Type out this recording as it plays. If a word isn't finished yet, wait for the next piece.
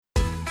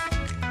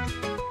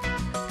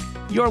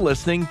You're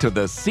listening to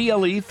the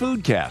CLE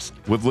Foodcast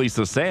with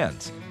Lisa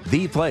Sands,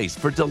 the place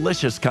for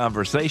delicious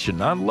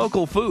conversation on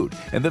local food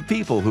and the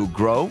people who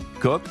grow,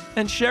 cook,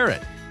 and share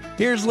it.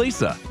 Here's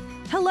Lisa.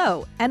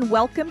 Hello, and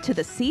welcome to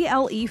the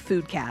CLE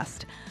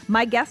Foodcast.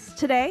 My guests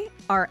today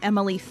are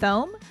Emily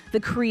Thome, the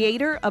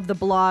creator of the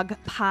blog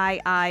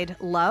Pie-Eyed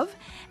Love,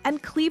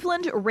 and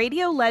Cleveland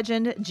radio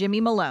legend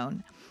Jimmy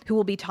Malone, who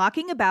will be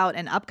talking about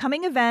an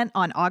upcoming event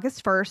on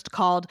August 1st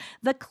called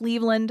the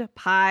Cleveland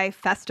Pie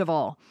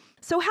Festival.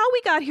 So how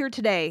we got here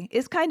today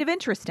is kind of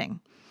interesting.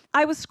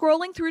 I was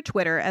scrolling through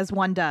Twitter, as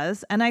one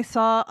does, and I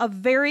saw a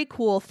very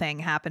cool thing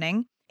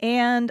happening.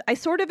 And I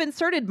sort of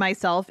inserted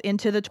myself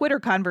into the Twitter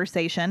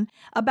conversation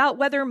about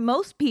whether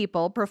most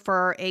people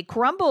prefer a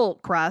crumble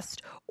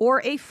crust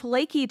or a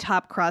flaky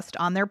top crust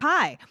on their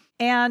pie.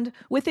 And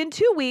within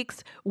 2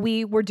 weeks,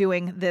 we were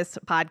doing this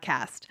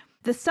podcast.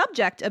 The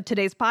subject of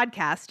today's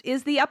podcast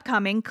is the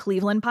upcoming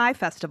Cleveland Pie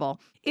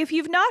Festival. If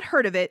you've not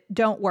heard of it,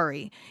 don't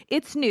worry.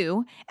 It's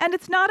new, and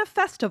it's not a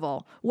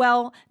festival.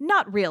 Well,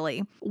 not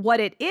really. What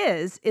it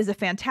is a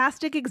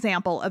fantastic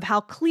example of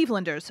how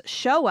Clevelanders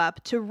show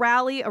up to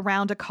rally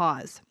around a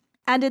cause.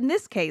 And in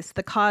this case,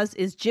 the cause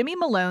is Jimmy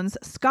Malone's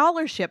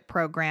scholarship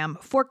program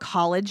for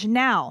College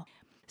Now.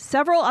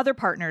 Several other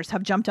partners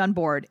have jumped on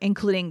board,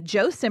 including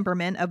Joe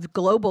Simperman of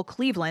Global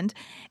Cleveland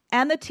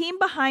and the team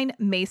behind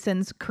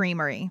Mason's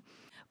Creamery.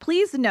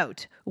 Please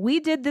note, we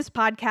did this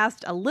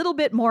podcast a little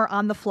bit more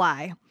on the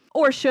fly,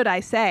 or should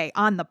I say,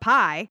 on the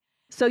pie,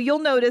 so you'll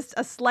notice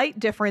a slight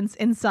difference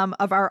in some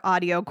of our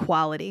audio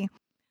quality.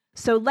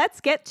 So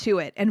let's get to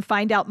it and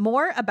find out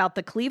more about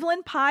the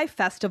Cleveland Pie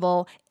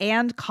Festival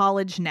and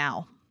College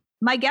Now.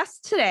 My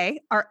guests today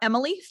are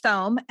Emily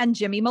Thome and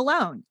Jimmy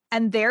Malone,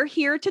 and they're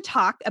here to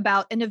talk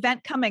about an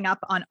event coming up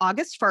on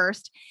August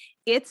 1st.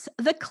 It's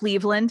the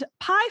Cleveland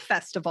Pie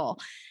Festival.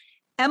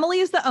 Emily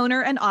is the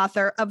owner and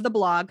author of the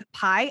blog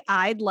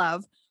Pie-Eyed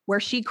Love, where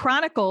she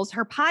chronicles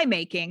her pie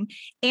making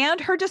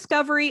and her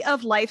discovery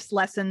of life's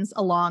lessons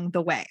along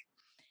the way.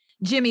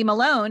 Jimmy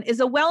Malone is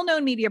a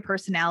well-known media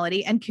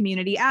personality and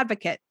community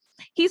advocate.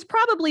 He's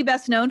probably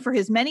best known for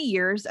his many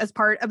years as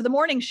part of the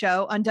morning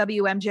show on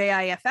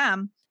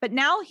WMJI-FM, but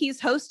now he's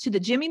host to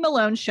the Jimmy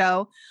Malone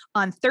Show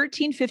on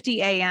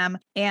 1350 AM,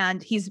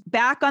 and he's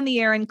back on the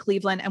air in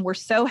Cleveland, and we're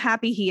so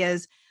happy he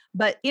is.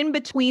 But in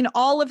between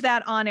all of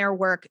that on-air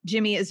work,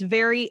 Jimmy is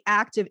very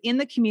active in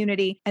the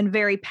community and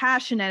very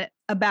passionate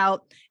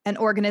about an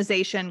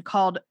organization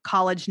called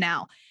College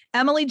Now.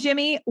 Emily,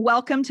 Jimmy,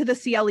 welcome to the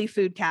CLE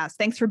Foodcast.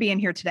 Thanks for being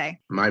here today.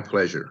 My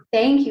pleasure.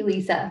 Thank you,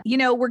 Lisa. You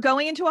know, we're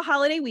going into a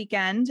holiday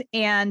weekend,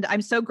 and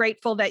I'm so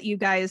grateful that you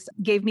guys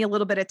gave me a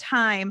little bit of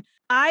time.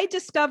 I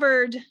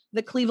discovered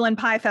the Cleveland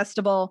Pie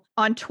Festival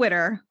on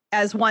Twitter,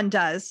 as one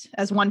does,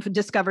 as one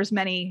discovers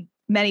many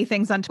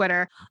things on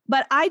Twitter.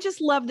 But I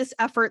just love this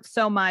effort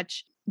so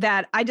much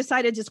that I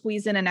decided to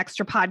squeeze in an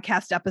extra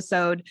podcast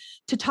episode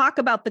to talk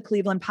about the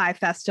Cleveland Pie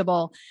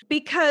Festival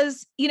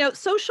because, you know,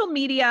 social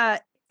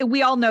media,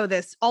 we all know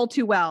this all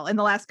too well in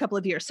the last couple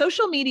of years.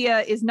 Social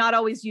media is not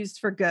always used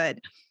for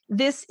good.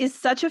 This is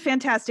such a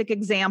fantastic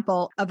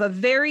example of a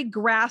very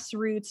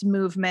grassroots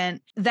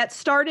movement that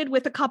started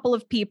with a couple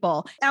of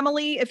people.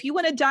 Emily, if you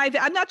want to dive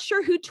in, I'm not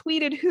sure who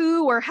tweeted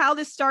who or how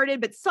this started,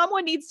 but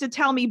someone needs to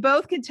tell me,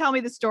 both can tell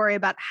me the story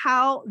about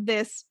how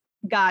this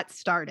got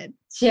started.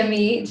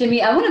 Jimmy,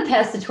 I want to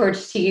pass the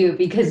torch to you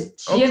because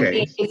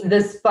Jimmy is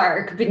the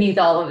spark beneath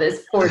all of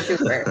this for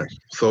sure.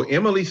 So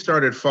Emily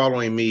started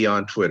following me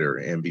on Twitter,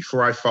 and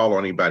before I follow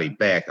anybody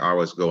back, I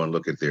always go and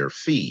look at their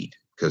feed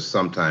because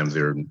sometimes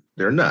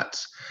they're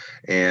nuts.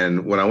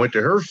 And when I went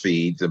to her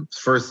feed, the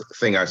first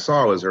thing I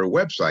saw was her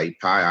website,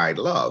 Pie-Eyed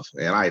Love.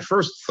 And I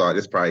first thought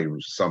it's probably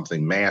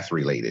something math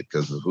related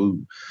because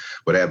who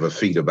would have a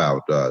feed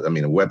about, a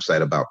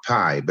website about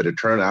pie, but it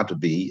turned out to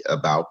be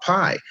about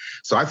pie.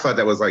 So I thought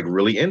that was like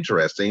really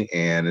interesting.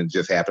 And it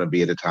just happened to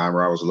be at a time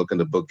where I was looking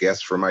to book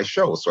guests for my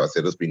show. So I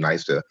said, it'd be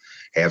nice to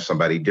have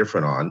somebody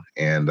different on.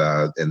 And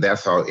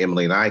that's how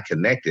Emily and I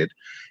connected.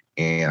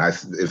 And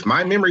if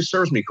my memory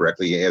serves me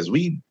correctly, as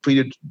we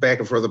tweeted back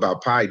and forth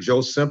about pie, Joe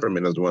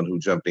Simperman is the one who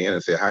jumped in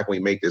and said, how can we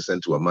make this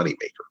into a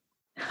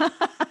moneymaker?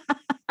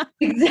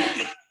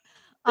 Exactly.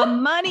 A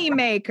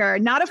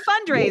moneymaker, not a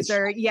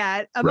fundraiser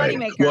yet, a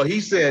moneymaker. Well, he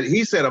said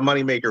a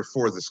moneymaker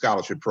for the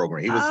scholarship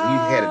program. He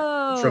had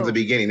it from the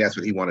beginning. That's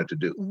what he wanted to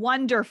do.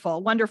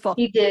 Wonderful, wonderful.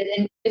 He did.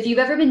 And if you've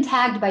ever been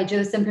tagged by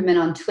Joe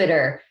Simperman on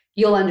Twitter,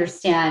 you'll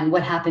understand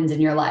what happens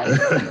in your life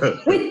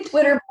when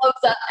Twitter blows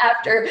up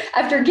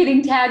after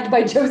getting tagged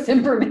by Joe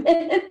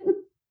Simperman.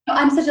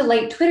 I'm such a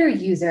light Twitter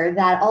user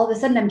that all of a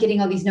sudden I'm getting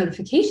all these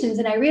notifications,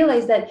 and I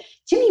realized that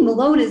Jimmy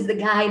Malone is the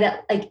guy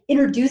that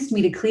introduced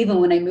me to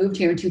Cleveland when I moved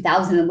here in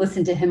 2000 and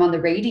listened to him on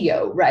the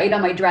radio, right,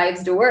 on my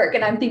drives to work.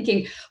 And I'm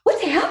thinking,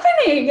 what's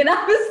happening? And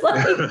I was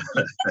like,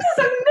 this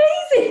is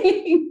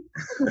amazing.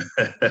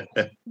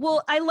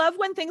 Well, I love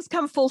when things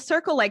come full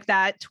circle like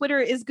that. Twitter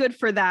is good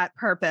for that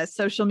purpose.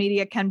 Social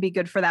media can be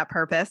good for that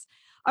purpose.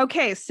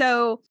 Okay,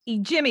 so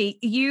Jimmy,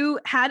 you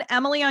had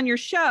Emily on your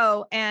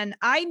show, and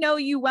I know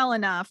you well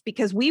enough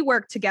because we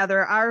worked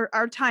together.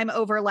 Our time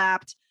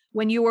overlapped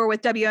when you were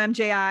with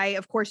WMJI.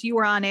 Of course, you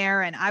were on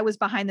air and I was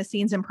behind the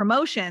scenes in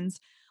promotions.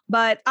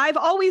 But I've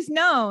always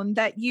known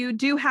that you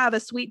do have a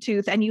sweet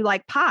tooth and you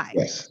like pie.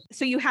 Yes.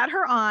 So you had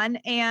her on,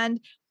 and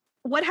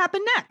what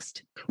happened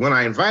next? When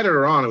I invited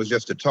her on, it was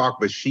just to talk,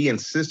 but she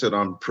insisted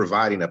on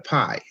providing a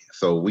pie.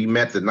 So we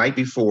met the night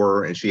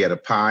before, and she had a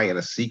pie in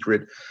a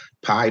secret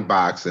pie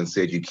box and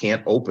said, you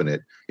can't open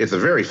it. It's a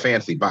very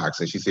fancy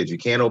box. And she said, you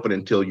can't open it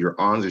until you're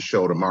on the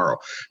show tomorrow.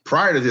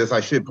 Prior to this,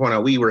 I should point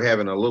out, we were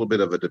having a little bit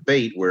of a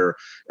debate where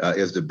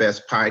is the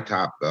best pie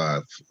top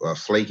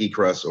flaky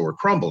crust or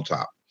crumble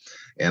top?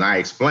 And I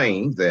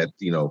explained that,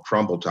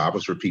 crumble top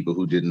was for people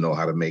who didn't know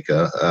how to make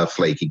a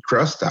flaky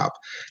crust top.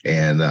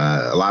 And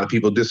a lot of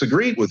people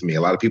disagreed with me.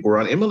 A lot of people were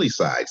on Emily's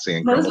side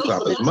saying crumble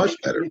top is much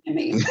better.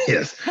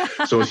 Yes.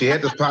 So when she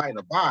had this pie in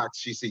a box,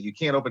 she said, you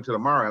can't open till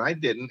tomorrow. And I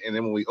didn't. And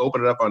then when we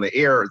opened it up on the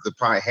air, the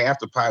pie, half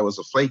the pie was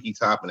a flaky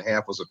top and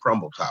half was a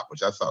crumble top,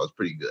 which I thought was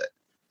pretty good.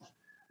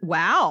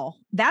 Wow.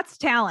 That's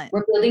talent.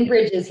 We're building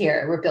bridges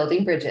here. We're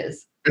building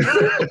bridges.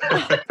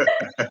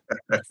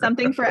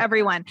 Something for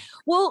everyone.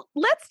 Well,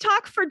 let's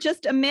talk for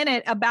just a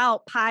minute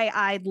about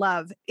Pie-Eyed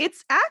Love.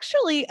 It's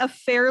actually a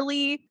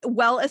fairly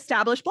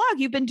well-established blog.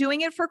 You've been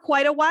doing it for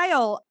quite a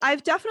while.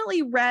 I've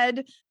definitely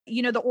read,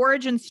 the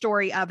origin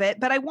story of it,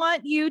 but I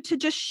want you to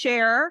just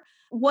share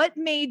what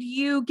made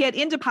you get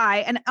into pie.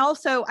 And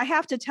also, I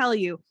have to tell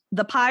you,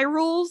 the pie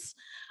rules,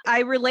 I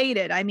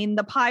related. I mean,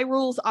 the pie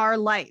rules are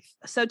life.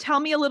 So tell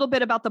me a little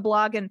bit about the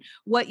blog and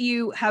what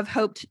you have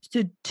hoped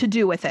to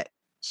do with it.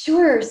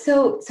 Sure.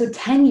 So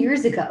 10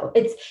 years ago,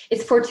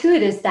 it's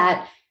fortuitous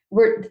that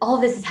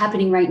all this is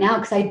happening right now,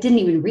 because I didn't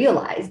even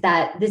realize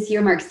that this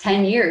year marks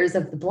 10 years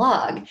of the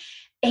blog.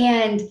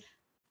 And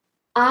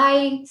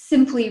I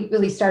simply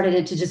really started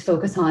it to just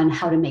focus on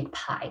how to make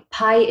pie.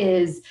 Pie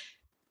is,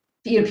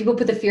 people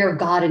put the fear of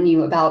God in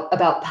you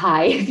about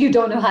pie if you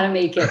don't know how to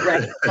make it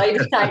right. So I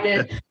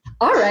decided,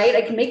 all right,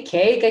 I can make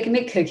cake, I can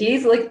make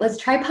cookies, let's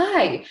try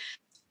pie.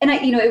 And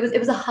it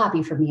was a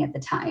hobby for me at the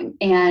time.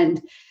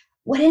 And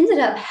what ended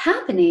up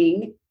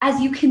happening,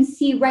 as you can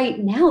see right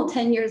now,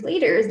 10 years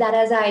later, is that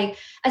as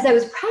I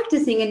was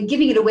practicing and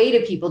giving it away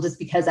to people just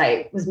because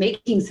I was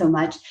making so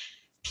much,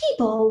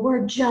 people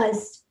were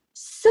just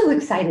so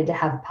excited to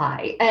have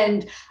pie.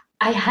 And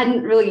I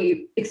hadn't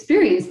really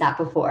experienced that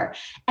before.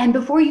 And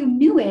before you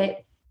knew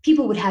it,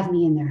 people would have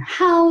me in their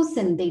house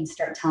and they'd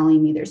start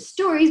telling me their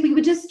stories. We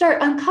would just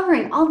start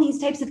uncovering all these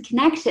types of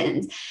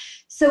connections.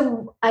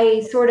 So I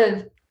sort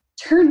of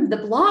turned the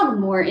blog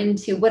more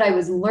into what I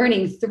was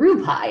learning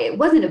through pie. It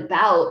wasn't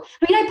about,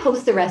 I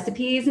post the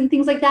recipes and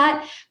things like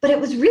that, but it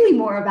was really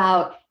more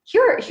about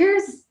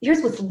here's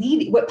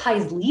what pie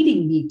is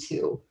leading me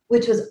to,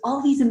 which was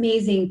all these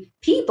amazing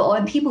people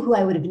and people who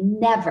I would have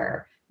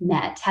never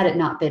met had it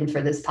not been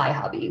for this pie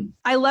hobby.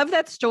 I love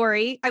that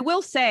story. I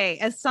will say,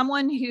 as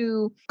someone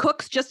who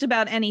cooks just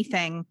about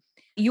anything,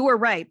 you were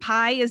right.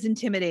 Pie is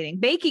intimidating.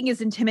 Baking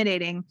is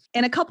intimidating.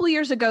 And a couple of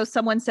years ago,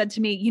 someone said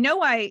to me, you know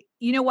why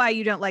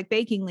you don't like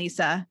baking,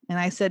 Lisa? And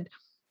I said,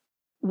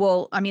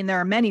 well, there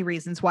are many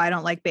reasons why I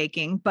don't like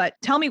baking, but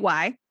tell me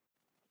why.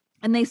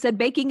 And they said,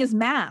 baking is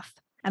math.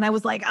 And I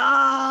was like,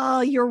 oh,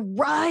 you're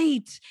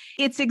right.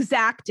 It's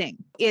exacting.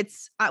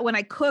 It's when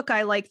I cook,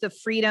 I like the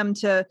freedom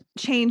to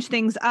change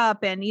things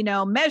up and,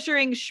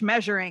 measuring,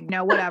 schmeasuring,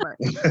 whatever.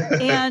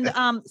 And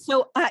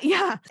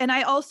yeah. And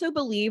I also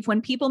believe when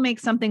people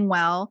make something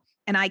well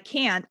and I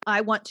can't,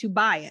 I want to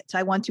buy it.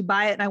 I want to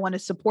buy it and I want to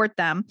support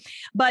them.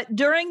 But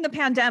during the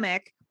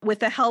pandemic, with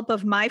the help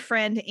of my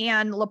friend,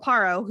 Ann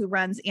Laparo, who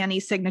runs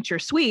Annie's Signature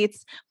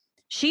Sweets,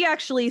 she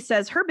actually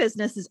says her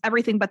business is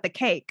everything but the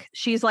cake.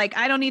 She's like,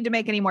 I don't need to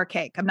make any more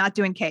cake. I'm not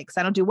doing cakes.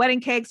 I don't do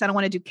wedding cakes. I don't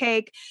want to do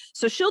cake.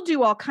 So she'll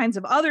do all kinds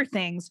of other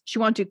things. She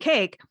won't do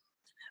cake.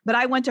 But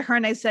I went to her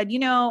and I said,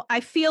 I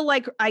feel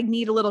like I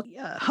need a little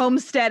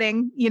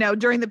homesteading,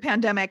 during the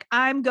pandemic.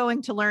 I'm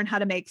going to learn how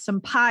to make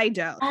some pie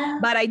dough.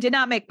 But I did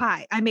not make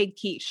pie. I made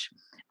quiche.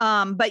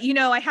 But,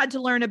 I had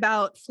to learn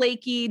about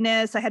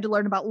flakiness. I had to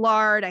learn about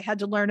lard. I had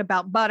to learn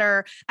about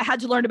butter. I had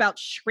to learn about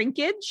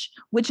shrinkage,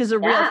 which is a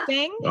real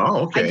thing.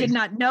 Oh, okay. I did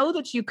not know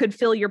that you could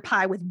fill your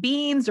pie with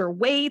beans or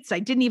weights. I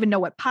didn't even know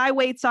what pie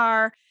weights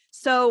are.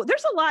 So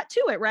there's a lot to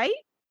it, right?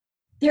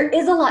 There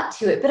is a lot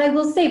to it, but I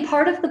will say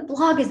part of the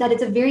blog is that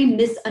it's a very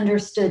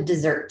misunderstood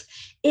dessert.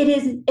 It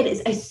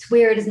is, I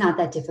swear it is not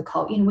that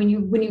difficult. When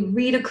you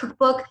read a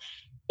cookbook,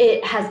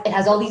 it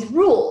has all these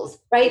rules,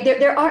 right?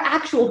 There are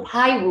actual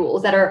pie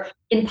rules that are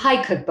in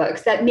pie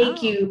cookbooks that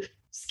make you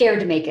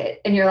scared to make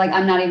it. And you're like,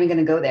 I'm not even going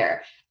to go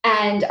there.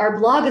 And our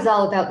blog is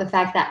all about the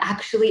fact that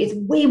actually it's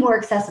way more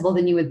accessible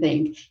than you would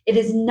think. It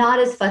is not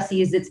as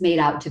fussy as it's made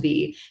out to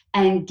be.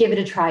 And give it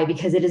a try,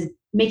 because it is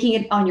making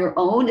it on your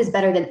own is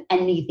better than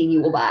anything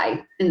you will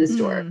buy in the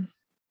store.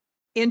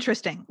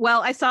 Interesting.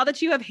 Well, I saw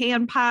that you have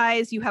hand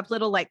pies. You have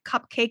little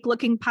cupcake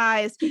looking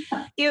pies.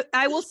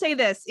 I will say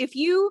this, if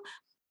you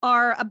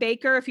are a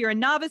baker, if you're a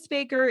novice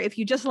baker, if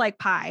you just like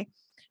pie,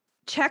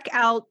 check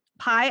out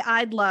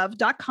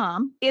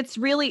pieeyedlove.com.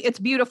 It's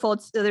beautiful.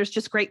 There's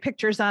just great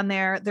pictures on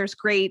there. There's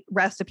great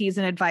recipes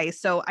and advice.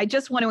 So I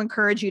just want to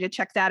encourage you to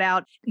check that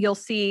out. You'll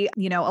see,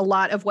 a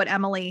lot of what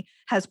Emily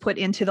has put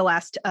into the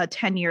last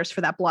 10 years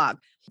for that blog.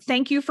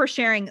 Thank you for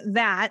sharing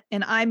that.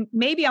 And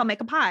maybe I'll make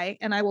a pie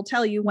and I will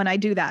tell you when I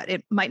do that.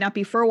 It might not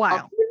be for a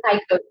while. Hi,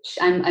 Coach.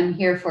 I'm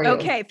here for you.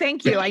 Okay.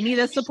 Thank you. I need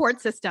a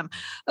support system.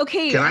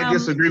 Okay. Can I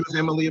disagree with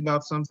Emily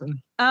about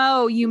something?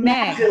 Oh, you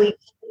may.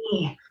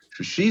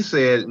 She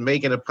said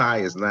making a pie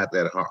is not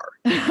that hard.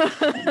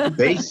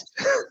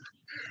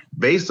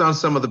 Based on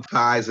some of the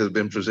pies that have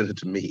been presented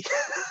to me,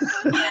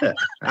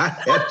 I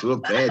have to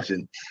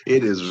imagine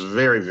it is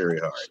very, very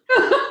hard.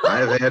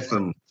 I've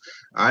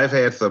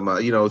had some,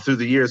 through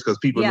the years, because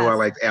people knew I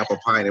liked apple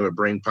pie, and they would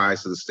bring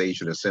pies to the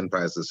station or send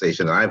pies to the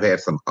station. And I've had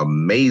some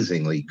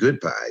amazingly good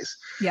pies.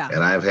 Yeah.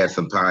 And I've had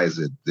some pies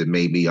that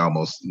made me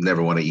almost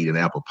never want to eat an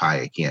apple pie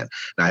again.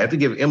 Now, I have to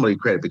give Emily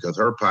credit because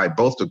her pie,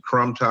 both the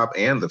crumb top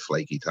and the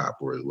flaky top,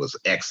 was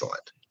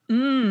excellent.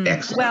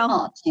 Excellent.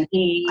 Well,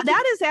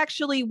 that is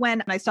actually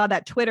when I saw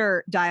that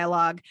Twitter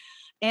dialogue.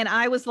 And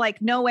I was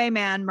like, no way,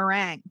 man,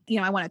 meringue.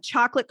 I want a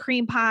chocolate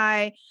cream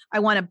pie. I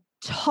want a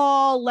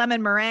tall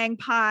lemon meringue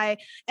pie.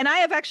 And I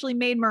have actually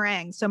made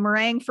meringue. So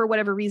meringue, for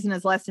whatever reason,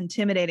 is less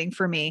intimidating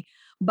for me.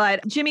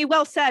 But Jimmy,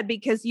 well said,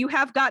 because you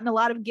have gotten a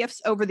lot of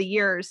gifts over the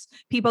years,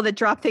 people that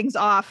drop things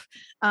off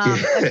at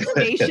the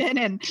station,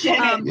 and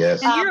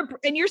yes.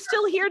 and you're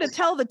still here to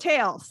tell the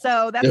tale.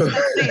 So that's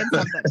saying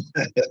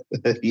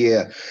something.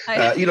 Yeah.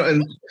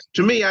 And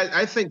to me,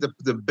 I think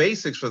the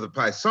basics for the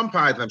pie, some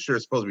pies I'm sure are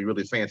supposed to be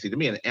really fancy. To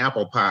me, an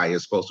apple pie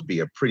is supposed to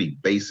be a pretty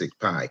basic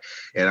pie.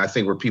 And I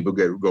think where people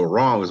go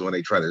wrong is when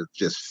they try to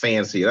just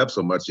fancy it up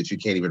so much that you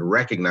can't even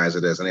recognize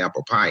it as an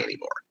apple pie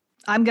anymore.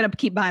 I'm going to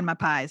keep buying my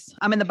pies.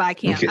 I'm in the buy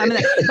camp. Okay.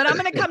 But I'm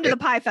going to come to the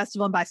pie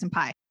festival and buy some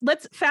pie.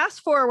 Let's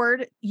fast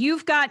forward.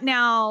 You've got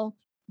now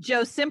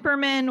Joe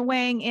Simperman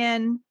weighing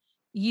in.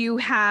 You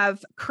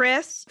have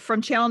Chris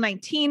from Channel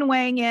 19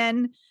 weighing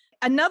in.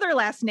 Another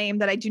last name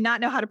that I do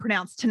not know how to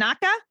pronounce,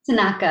 Tanaka.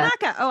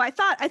 Oh, I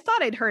thought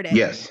I'd heard it.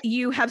 Yes.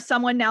 You have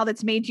someone now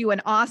that's made you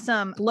an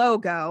awesome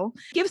logo.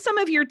 Give some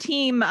of your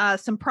team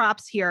some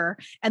props here,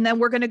 and then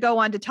we're going to go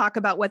on to talk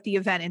about what the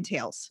event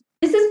entails.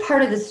 This is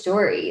part of the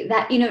story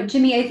that,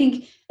 Jimmy, I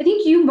think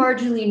you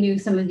marginally knew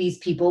some of these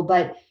people,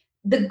 but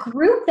the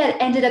group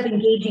that ended up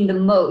engaging the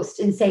most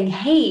and saying,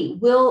 hey,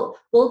 we'll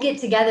get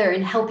together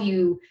and help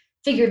you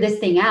figure this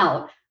thing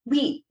out.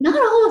 Not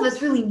all of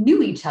us really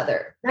knew each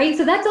other, right?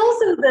 So that's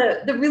also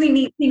the really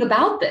neat thing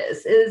about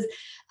this is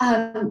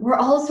we're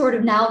all sort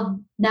of now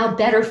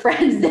better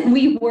friends than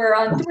we were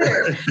on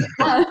Twitter.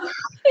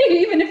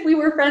 Even if we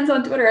were friends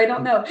on Twitter, I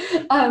don't know.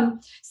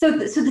 So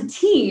the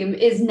team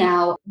is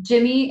now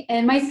Jimmy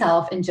and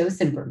myself and Joe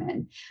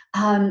Simperman.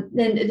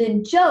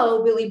 Then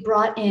Joe really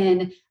brought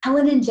in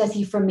Helen and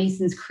Jesse from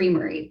Mason's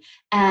Creamery,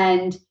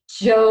 and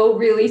Joe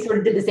really sort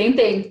of did the same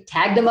thing,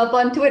 tagged them up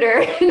on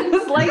Twitter, and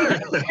was like,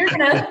 you're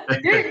gonna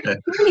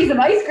need some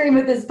ice cream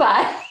with this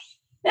pie.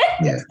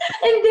 Yeah.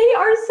 And they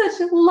are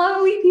such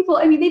lovely people.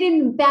 I mean, they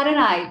didn't bat an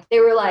eye. They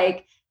were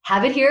like,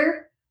 have it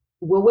here.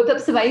 We'll whip up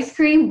some ice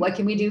cream. What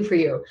can we do for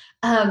you?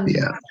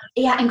 Yeah.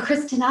 And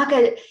Chris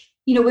Tanaka,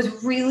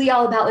 was really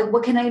all about like,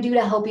 what can I do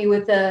to help you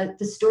with the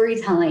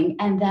storytelling?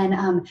 And then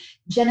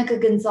Jenica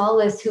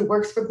Gonzalez, who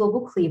works for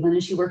Global Cleveland,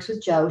 and she works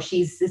with Joe.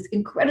 She's this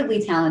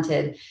incredibly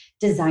talented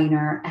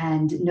designer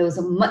and knows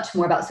much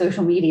more about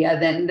social media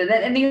than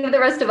any of the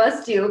rest of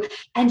us do.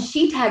 And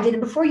she tagged it,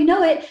 and before you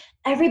know it,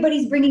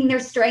 everybody's bringing their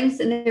strengths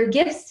and their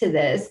gifts to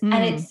this,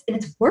 and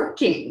it's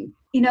working.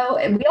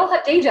 And we all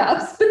have day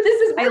jobs, but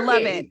this is working. I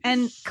love it.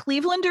 And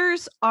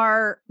Clevelanders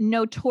are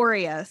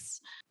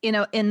notorious,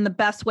 in the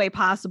best way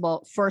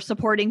possible for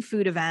supporting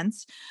food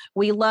events.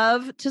 We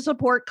love to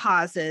support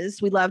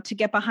causes. We love to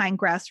get behind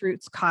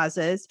grassroots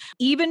causes.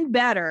 Even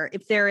better,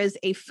 if there is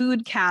a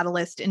food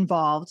catalyst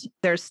involved,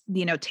 there's,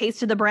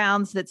 Taste of the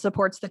Browns that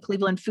supports the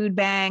Cleveland Food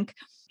Bank.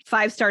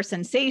 5 Star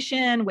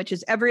Sensation, which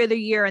is every other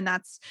year. And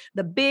that's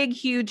the big,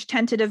 huge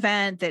tented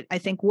event that I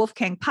think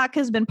Wolfgang Puck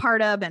has been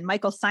part of and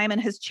Michael Simon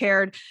has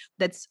chaired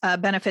that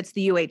benefits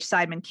the UH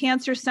Seidman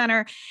Cancer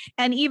Center.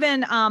 And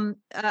even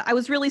I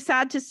was really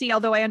sad to see,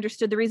 although I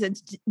understood the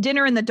reasons,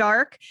 Dinner in the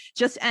Dark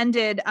just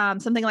ended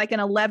something like an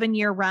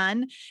 11-year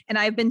run. And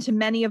I've been to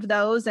many of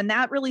those. And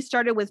that really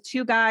started with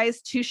 2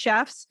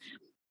 chefs.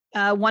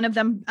 One of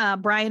them,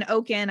 Brian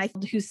Oken,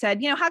 who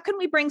said, how can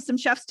we bring some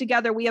chefs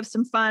together? We have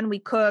some fun. We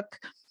cook.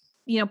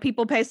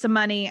 People pay some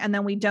money and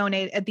then we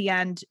donate at the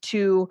end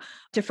to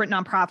different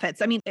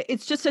nonprofits. I mean,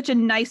 it's just such a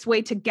nice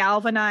way to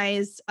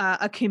galvanize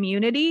a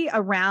community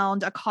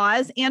around a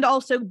cause and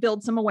also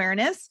build some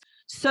awareness.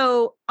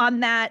 So on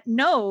that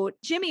note,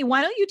 Jimmy,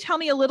 why don't you tell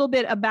me a little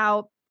bit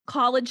about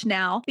College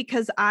Now,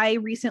 because I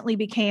recently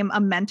became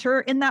a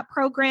mentor in that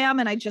program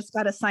and I just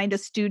got assigned a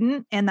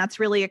student, and that's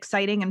really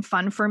exciting and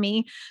fun for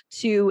me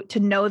to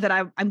know that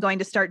I'm going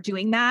to start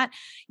doing that.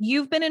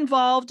 You've been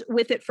involved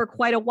with it for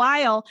quite a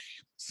while,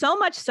 so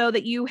much so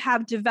that you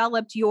have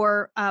developed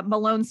your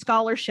Malone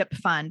Scholarship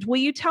Fund.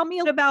 Will you tell me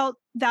about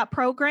that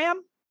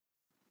program?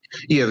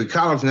 Yeah, the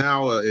college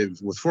now it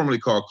was formerly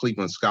called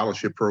Cleveland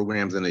Scholarship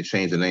Programs, and they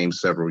changed the name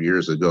several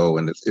years ago.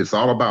 And it's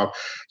all about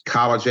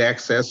college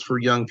access for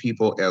young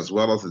people, as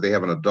well as they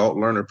have an adult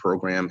learner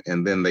program.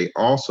 And then they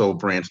also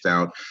branched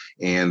out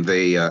and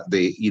they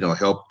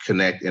help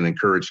connect and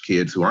encourage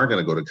kids who aren't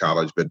going to go to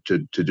college, but to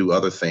do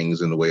other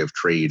things in the way of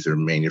trades or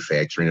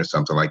manufacturing or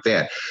something like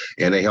that.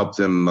 And they help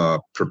them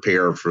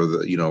prepare for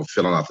the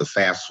filling out the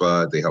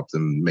FAFSA. They help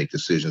them make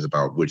decisions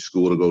about which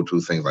school to go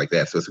to, things like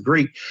that. So it's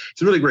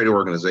a really great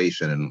organization.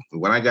 And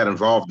when I got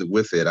involved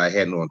with it, I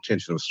had no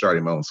intention of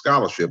starting my own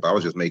scholarship. I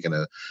was just making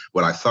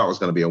what I thought was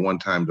going to be a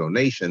one-time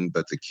donation.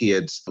 But the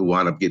kids who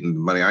wound up getting the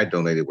money I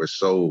donated were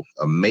so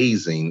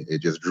amazing,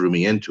 it just drew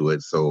me into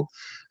it. So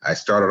I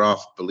started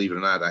off, believe it or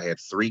not, I had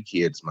 3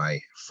 kids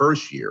my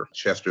first year,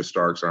 Chester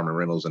Starks, Armin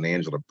Reynolds, and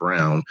Angela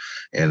Brown.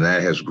 And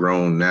that has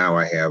grown. Now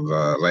I have,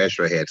 last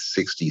year I had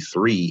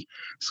 63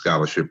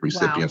 scholarship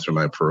recipients from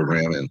my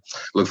program. And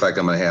looks like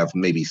I'm going to have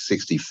maybe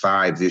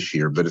 65 this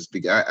year. But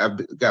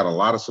I've got a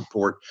lot of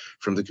support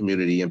from the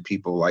community and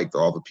people like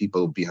all the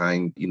people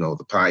behind,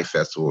 the Pie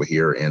Festival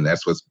here. And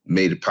that's what's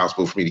made it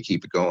possible for me to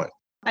keep it going.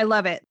 I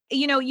love it.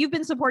 You've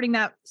been supporting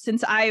that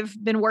since I've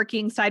been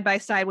working side by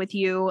side with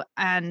you.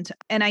 And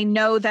I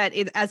know that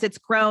as it's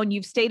grown,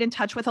 you've stayed in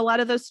touch with a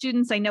lot of those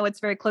students. I know it's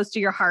very close to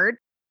your heart.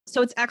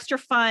 So it's extra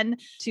fun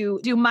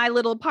to do my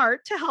little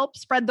part to help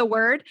spread the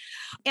word.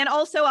 And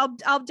also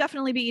I'll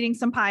definitely be eating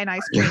some pie and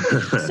ice cream.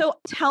 So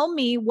tell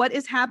me what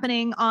is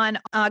happening on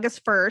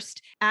August 1st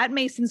at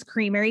Mason's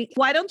Creamery.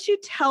 Why don't you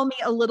tell me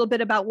a little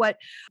bit about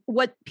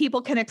what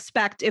people can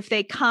expect if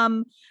they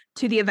come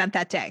to the event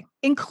that day,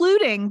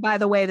 including, by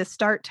the way, the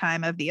start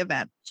time of the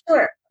event?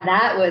 Sure.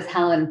 That was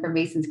Helen from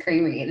Mason's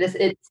Creamery.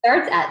 It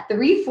starts at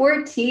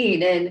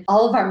 3:14 and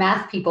all of our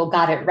math people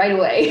got it right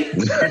away.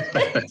 So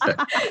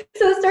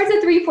it starts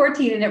at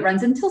 3:14 and it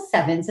runs until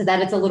 7 so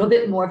that it's a little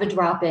bit more of a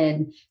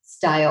drop-in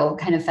style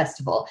kind of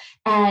festival.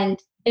 And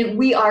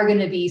we are going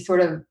to be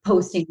sort of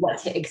posting what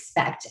to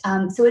expect.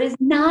 So it's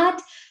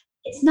not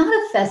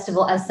a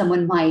festival as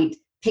someone might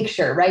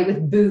picture, right?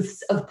 With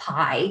booths of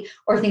pie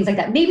or things like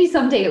that. Maybe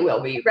someday it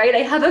will be, right? I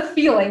have a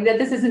feeling that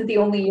this isn't the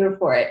only year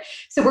for it.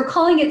 So we're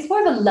calling it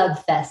more of a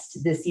love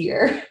fest this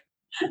year.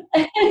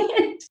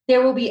 And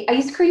there will be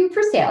ice cream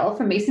for sale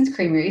from Mason's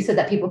Creamery so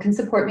that people can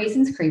support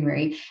Mason's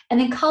Creamery. And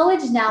then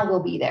College Now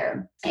will be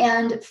there.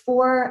 And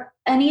for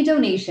any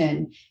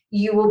donation,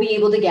 you will be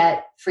able to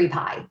get free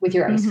pie with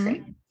your ice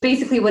cream.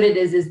 Basically what it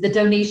is the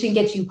donation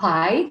gets you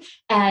pie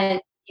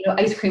and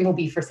ice cream will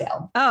be for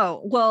sale.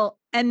 Oh, well,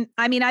 and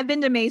I mean, I've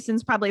been to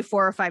Mason's probably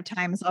 4 or 5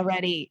 times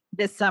already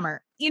this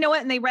summer. You know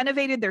what? And they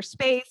renovated their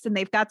space and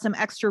they've got some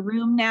extra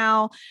room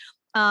now.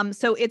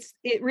 So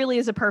it really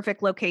is a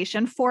perfect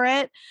location for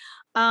it.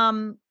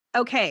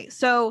 Okay.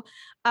 So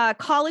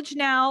College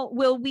Now,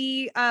 will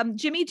we,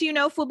 Jimmy, do you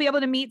know if we'll be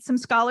able to meet some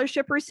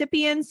scholarship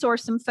recipients or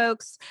some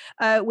folks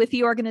with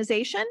the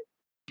organization?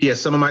 Yeah,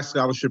 some of my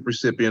scholarship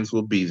recipients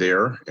will be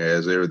there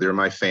as they're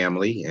my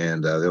family,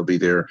 and they'll be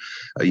there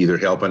either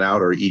helping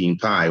out or eating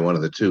pie, one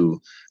of the two.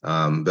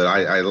 But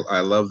I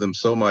love them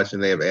so much,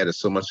 and they have added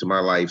so much to my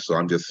life. So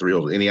I'm just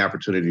thrilled. Any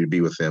opportunity to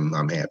be with them,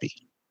 I'm happy.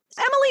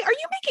 Emily, are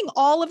you making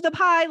all of the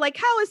pie? Like,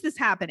 how is this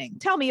happening?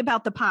 Tell me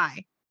about the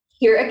pie.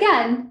 Here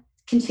again,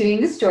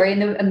 continuing the story in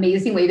the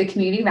amazing way the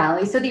community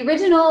rallies. So the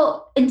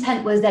original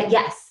intent was that,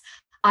 yes,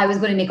 I was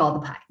going to make all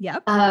the pie.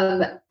 Yep.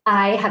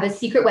 I have a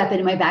secret weapon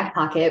in my back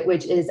pocket,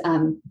 which is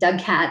Doug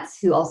Katz,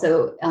 who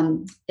also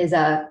is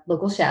a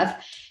local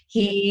chef.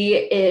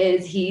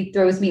 He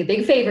throws me a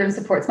big favor and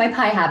supports my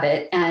pie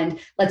habit and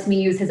lets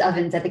me use his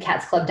ovens at the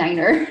Katz Club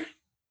Diner.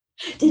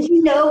 Did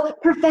you know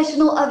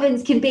professional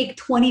ovens can bake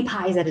 20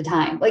 pies at a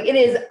time? Like, it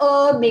is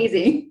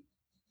amazing.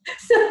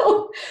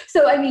 So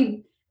I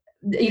mean,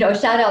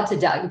 shout out to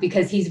Doug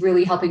because he's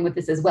really helping with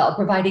this as well,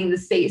 providing the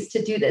space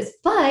to do this.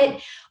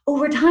 But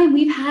over time,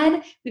 we've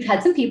had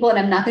some people, and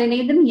I'm not going to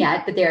name them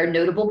yet, but they're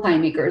notable pie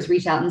makers,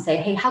 reach out and say,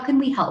 hey, how can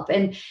we help?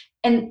 And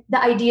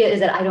the idea is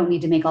that I don't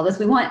need to make all this.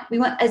 We want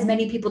as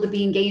many people to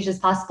be engaged as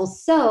possible.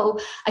 So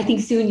I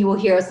think soon you will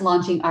hear us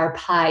launching our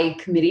pie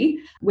committee,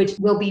 which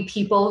will be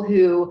people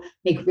who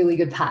make really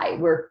good pie.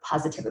 We're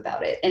positive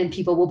about it, and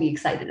people will be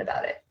excited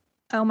about it.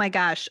 Oh my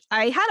gosh.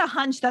 I had a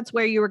hunch that's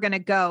where you were going to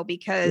go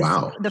because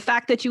the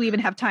fact that you even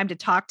have time to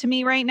talk to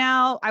me right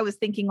now, I was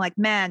thinking like,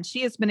 man,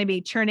 she is going to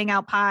be churning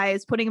out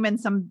pies, putting them in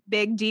some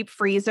big deep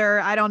freezer.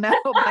 I don't know,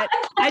 but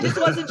I just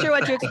wasn't sure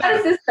what to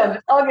expect.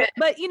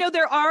 But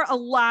there are a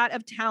lot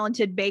of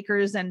talented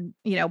bakers and,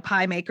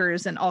 pie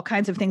makers and all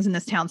kinds of things in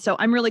this town. So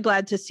I'm really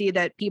glad to see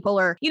that people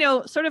are,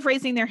 sort of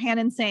raising their hand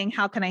and saying,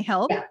 how can I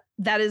help? Yeah.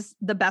 That is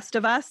the best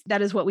of us.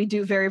 That is what we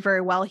do very, very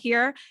well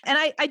here. And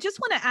I just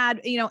want to add,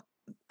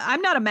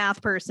 I'm not a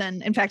math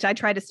person. In fact, I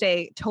try to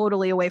stay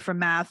totally away from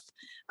math.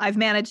 I've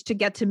managed to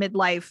get to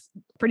midlife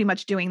pretty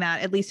much doing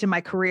that, at least in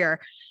my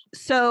career.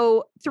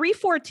 So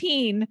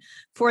 314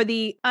 for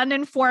the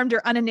uninformed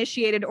or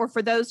uninitiated, or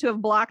for those who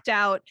have blocked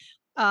out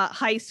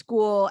high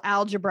school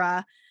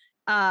algebra,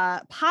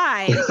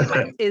 pi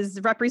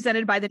is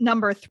represented by the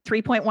number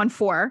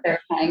 3.14.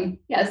 Terrifying.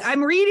 Yes.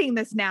 I'm reading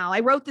this now. I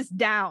wrote this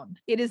down.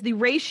 It is the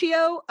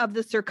ratio of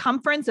the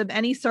circumference of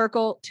any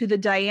circle to the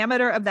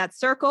diameter of that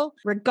circle.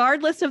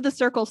 Regardless of the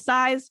circle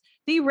size,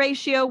 the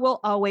ratio will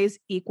always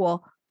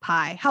equal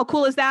pi. How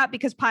cool is that?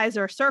 Because pies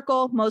are a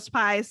circle. Most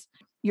pies,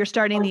 you're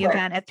starting the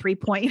event at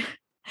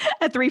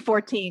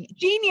 314.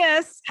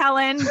 Genius,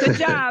 Helen. Good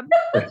job.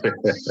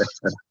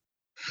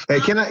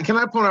 Hey, can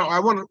I point out? I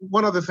want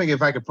one other thing,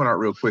 if I could point out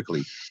real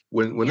quickly.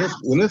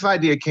 When this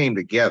idea came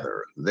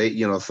together, they,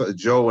 so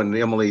Joe and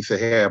Emily said,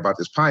 "Hey, about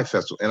this pie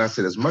festival," and I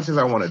said, as much as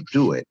I want to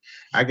do it,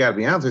 I got to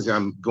be honest with you,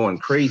 I'm going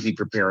crazy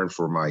preparing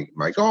for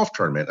my golf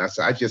tournament. And I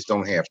said, I just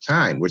don't have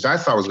time, which I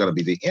thought was going to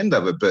be the end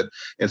of it, but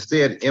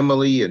instead,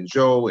 Emily and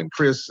Joe and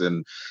Chris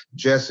and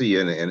Jesse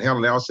and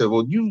Helen, they all said,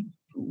 "Well,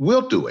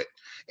 we'll do it,"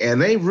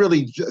 and they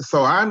really.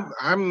 So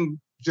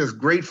I'm just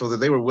grateful that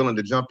they were willing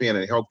to jump in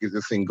and help get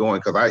this thing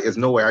going, because there's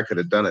no way I could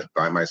have done it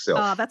by myself.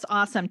 Oh, that's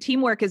awesome.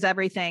 Teamwork is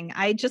everything.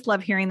 I just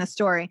love hearing the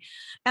story.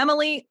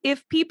 Emily,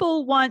 if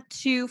people want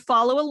to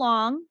follow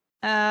along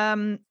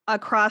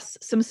across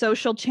some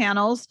social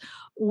channels,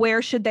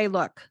 where should they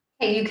look?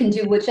 Hey, you can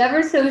do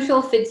whichever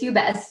social fits you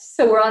best.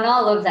 So we're on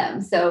all of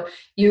them. So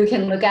you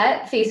can look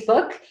at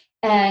Facebook.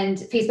 And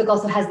Facebook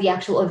also has the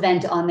actual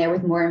event on there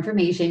with more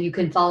information. You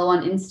can follow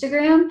on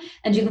Instagram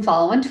and you can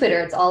follow on Twitter.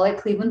 It's all at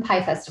Cleveland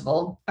Pie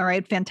Festival. All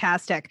right.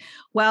 Fantastic.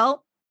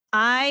 Well,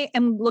 I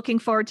am looking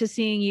forward to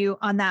seeing you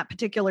on that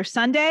particular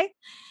Sunday.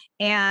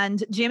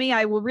 And Jimmy,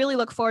 I will really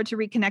look forward to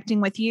reconnecting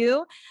with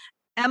you.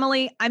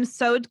 Emily, I'm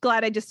so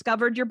glad I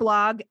discovered your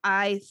blog.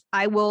 I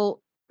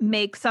will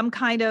make some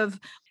kind of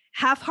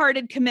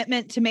half-hearted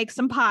commitment to make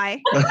some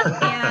pie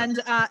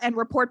and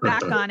report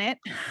back on it.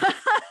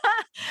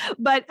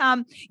 But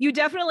you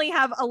definitely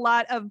have a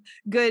lot of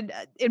good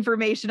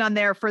information on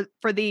there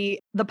for the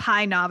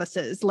pie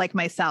novices like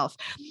myself.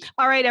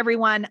 All right,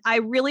 everyone. I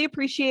really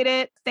appreciate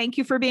it. Thank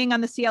you for being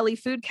on the CLE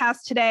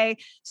Foodcast today.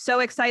 So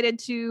excited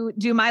to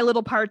do my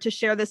little part to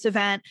share this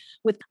event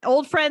with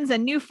old friends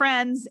and new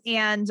friends.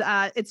 And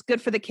it's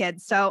good for the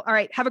kids. So, all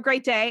right, have a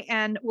great day.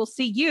 And we'll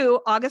see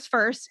you August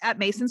 1st at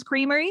Mason's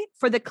Creamery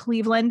for the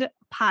Cleveland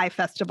Pie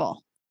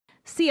Festival.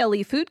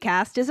 CLE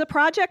Foodcast is a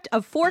project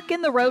of Fork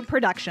in the Road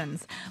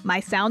Productions. My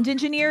sound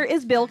engineer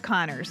is Bill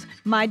Connors.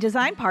 My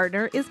design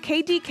partner is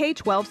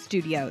KDK12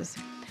 Studios.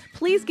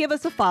 Please give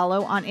us a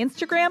follow on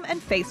Instagram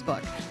and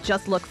Facebook.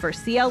 Just look for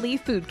CLE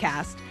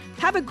Foodcast.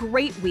 Have a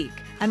great week.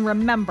 And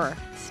remember,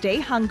 stay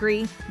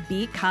hungry,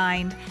 be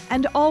kind,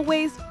 and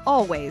always,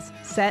 always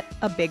set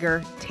a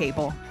bigger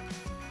table.